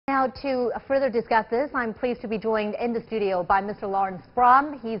Now, to further discuss this, I'm pleased to be joined in the studio by Mr. Laurence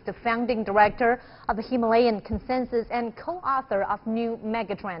Brahm. He's the founding director of the Himalayan Consensus and co-author of New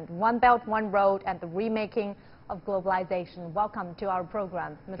Megatrend, One Belt, One Road, and the Remaking of Globalization. Welcome to our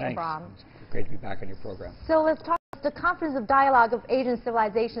program, Mr. Thanks. Brahm. It's great to be back on your program. So let's talk. The Conference of Dialogue of Asian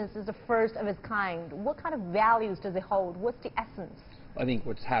Civilizations is the first of its kind. What kind of values does it hold? What's the essence? I think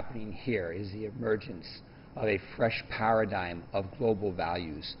what's happening here is the emergence of a fresh paradigm of global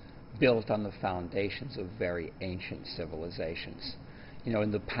values built on the foundations of very ancient civilizations. You know,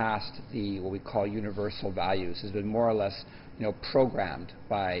 in the past, what we call universal values has been more or less, programmed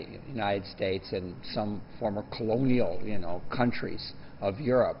by the United States and some former colonial, countries of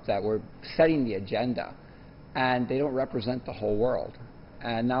Europe that were setting the agenda, and they don't represent the whole world.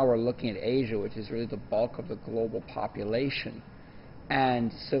 And now we're looking at Asia, which is really the bulk of the global population,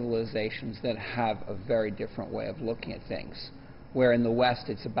 and civilizations that have a very different way of looking at things. Where in the West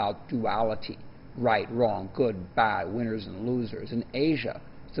it's about duality, right, wrong, good, bad, winners and losers. In Asia,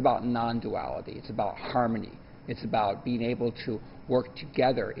 it's about non-duality, it's about harmony, it's about being able to work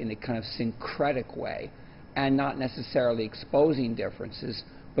together in a kind of syncretic way and not necessarily exposing differences,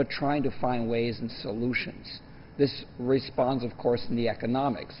 but trying to find ways and solutions. This responds, of course, in the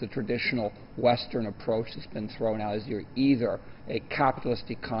economics. The traditional Western approach that's been thrown out is you're either a capitalist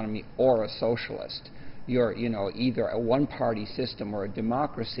economy or a socialist. You're, either a one-party system or a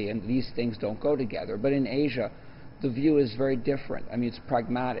democracy, and these things don't go together. But in Asia, the view is very different. I mean, it's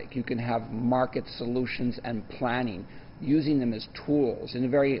pragmatic. You can have market solutions and planning, using them as tools in a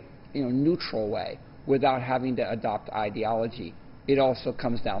very, neutral way without having to adopt ideology. It also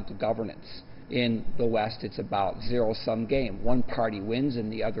comes down to governance. In the West, it's about zero-sum game. One party wins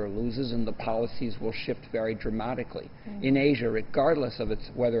and the other loses, and the policies will shift very dramatically. Mm-hmm. In Asia, regardless of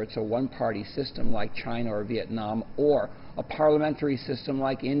whether it's a one-party system like China or Vietnam, or a parliamentary system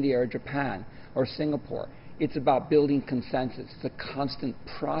like India or Japan or Singapore, it's about building consensus. It's a constant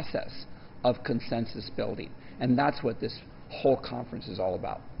process of consensus building, and that's what this whole conference is all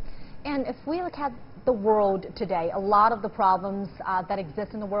about. And if we look at the world today, a lot of the problems that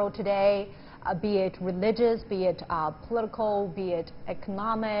exist in the world today, be it religious, be it political, be it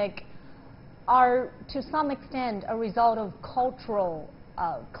economic, are to some extent a result of cultural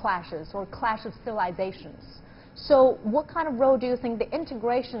clashes or clash of civilizations. So what kind of role do you think the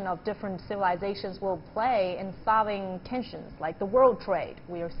integration of different civilizations will play in solving tensions like the world trade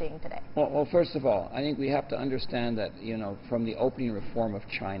we are seeing today? Well, first of all, I think we have to understand that, from the opening reform of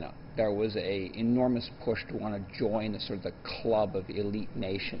China, there was an enormous push to want to join the club of elite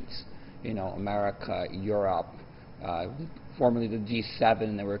nations. America, Europe, formerly the G7,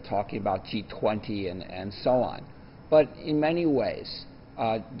 and they were talking about G20 and so on. But in many ways,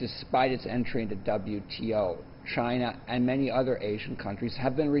 despite its entry into WTO, China and many other Asian countries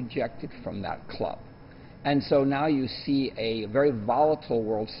have been rejected from that club. And so now you see a very volatile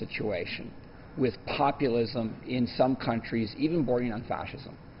world situation with populism in some countries, even bordering on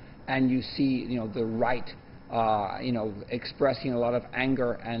fascism. And you see, the right expressing a lot of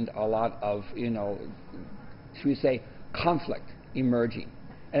anger and a lot of, should we say, conflict emerging.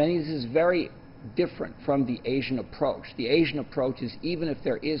 And I think this is very different from the Asian approach. The Asian approach is, even if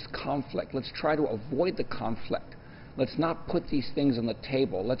there is conflict, let's try to avoid the conflict. Let's not put these things on the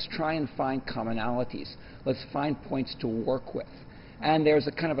table. Let's try and find commonalities. Let's find points to work with. And there's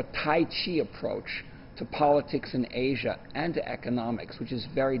a kind of a Tai Chi approach to politics in Asia and to economics, which is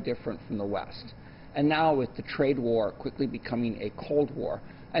very different from the West. And now with the trade war quickly becoming a Cold War,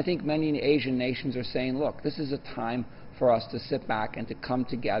 I think many Asian nations are saying, look, this is a time for us to sit back and to come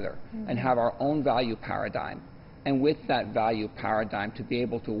together and have our own value paradigm. And with that value paradigm, to be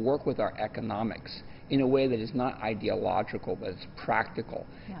able to work with our economics in a way that is not ideological, but it's practical,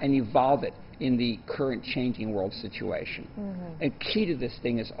 and evolve it in the current changing world situation. And key to this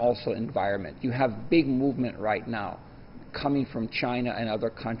thing is also environment. You have big movement right now coming from China and other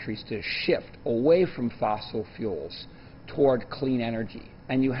countries to shift away from fossil fuels toward clean energy.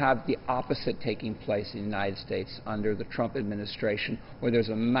 And you have the opposite taking place in the United States under the Trump administration, where there's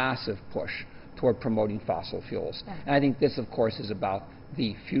a massive push toward promoting fossil fuels. And I think this, of course, is about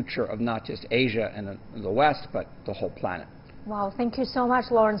the future of not just Asia and the West, but the whole planet. Well, thank you so much,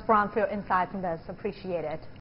 Laurence Brahm, for your insights on this. Appreciate it.